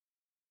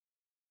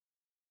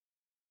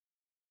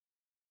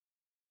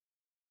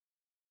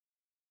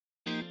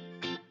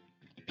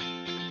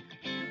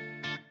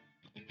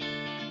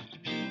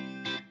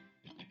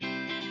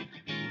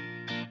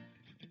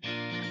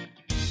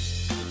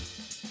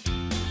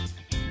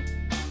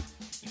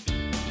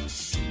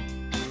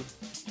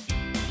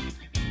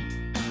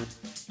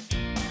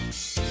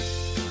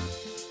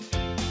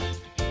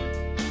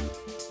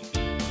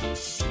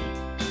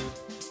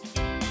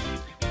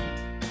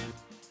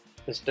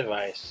This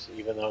device,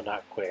 even though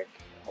not quick,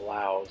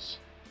 allows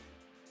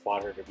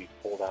water to be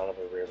pulled out of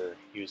a river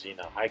using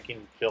a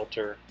hiking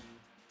filter.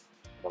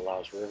 It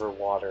allows river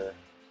water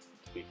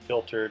to be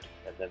filtered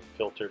and then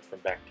filtered from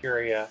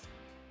bacteria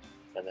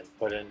and then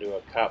put into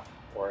a cup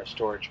or a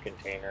storage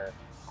container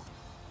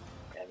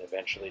and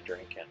eventually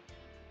drink in.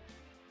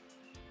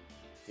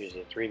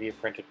 Using 3D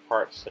printed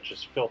parts such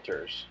as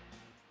filters.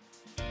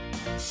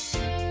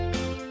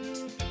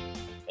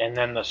 And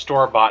then the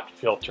store-bought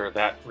filter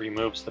that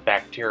removes the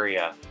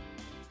bacteria.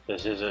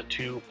 This is a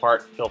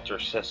two-part filter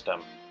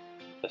system.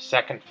 The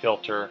second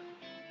filter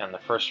and the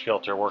first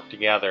filter work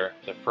together.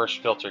 The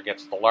first filter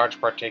gets the large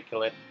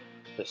particulate.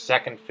 The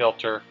second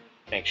filter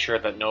makes sure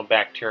that no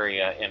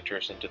bacteria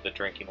enters into the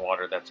drinking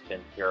water that's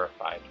been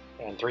purified.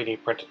 And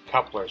 3D printed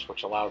couplers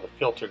which allow the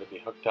filter to be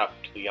hooked up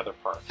to the other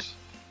parts.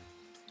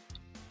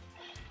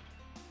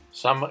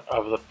 Some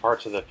of the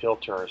parts of the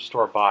filter are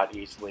store-bought,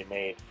 easily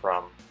made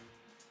from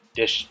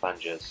dish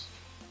sponges.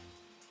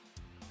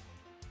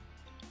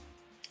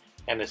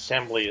 And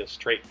assembly is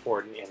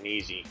straightforward and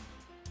easy.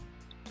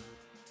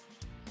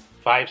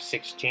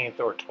 5/16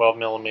 or 12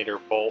 millimeter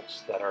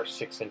bolts that are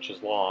 6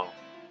 inches long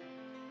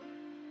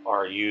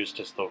are used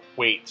as the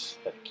weights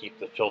that keep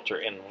the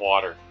filter in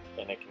water,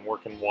 and it can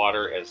work in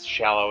water as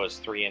shallow as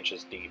 3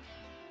 inches deep.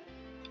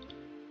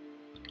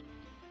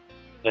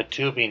 The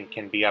tubing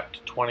can be up to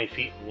 20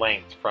 feet in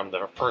length from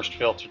the first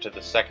filter to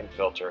the second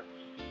filter,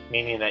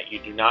 meaning that you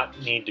do not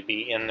need to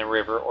be in the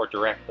river or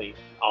directly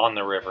on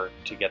the river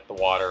to get the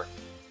water,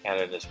 and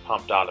it is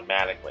pumped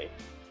automatically.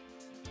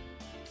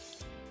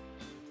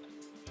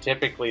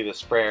 Typically the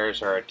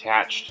sprayers are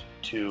attached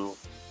to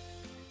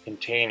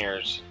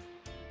containers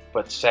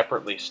but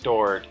separately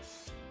stored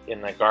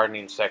in the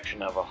gardening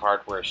section of a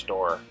hardware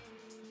store.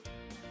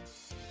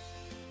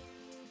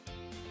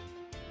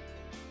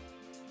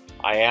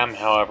 I am,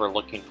 however,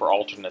 looking for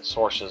alternate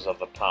sources of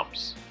the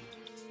pumps.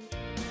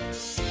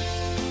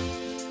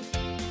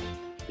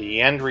 The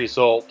end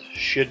result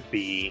should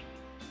be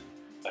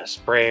a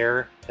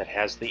sprayer that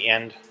has the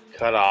end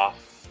cut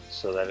off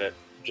so that it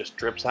just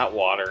drips out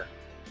water,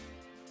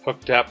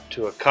 hooked up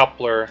to a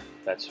coupler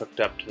that's hooked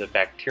up to the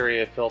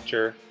bacteria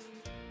filter,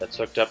 that's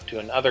hooked up to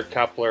another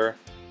coupler,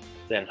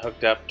 then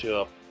hooked up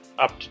to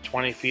up to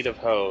 20 feet of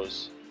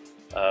hose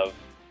of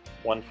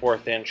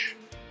 1/4 inch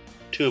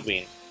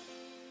tubing,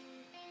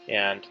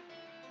 and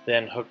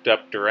then hooked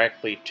up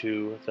directly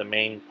to the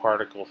main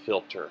particle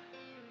filter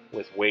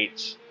with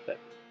weights that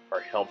are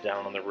held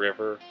down on the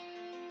river.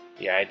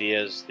 The idea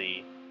is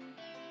the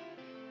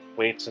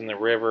weights in the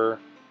river,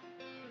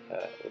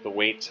 the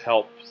weights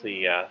help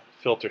the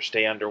filter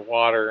stay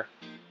underwater,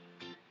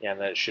 and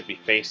that it should be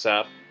face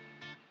up,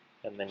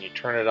 and then you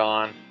turn it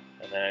on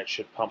and then it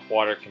should pump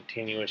water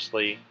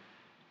continuously.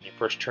 When you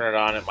first turn it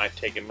on, it might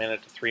take 1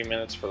 minute to 3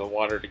 minutes for the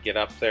water to get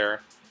up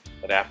there,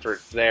 but after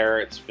it's there,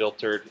 it's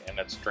filtered and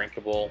it's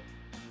drinkable.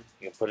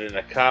 You can put it in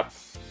a cup,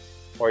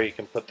 or you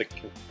can put the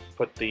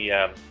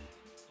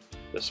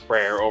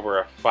sprayer over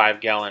a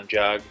 5-gallon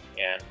jug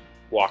and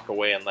walk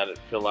away and let it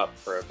fill up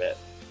for a bit.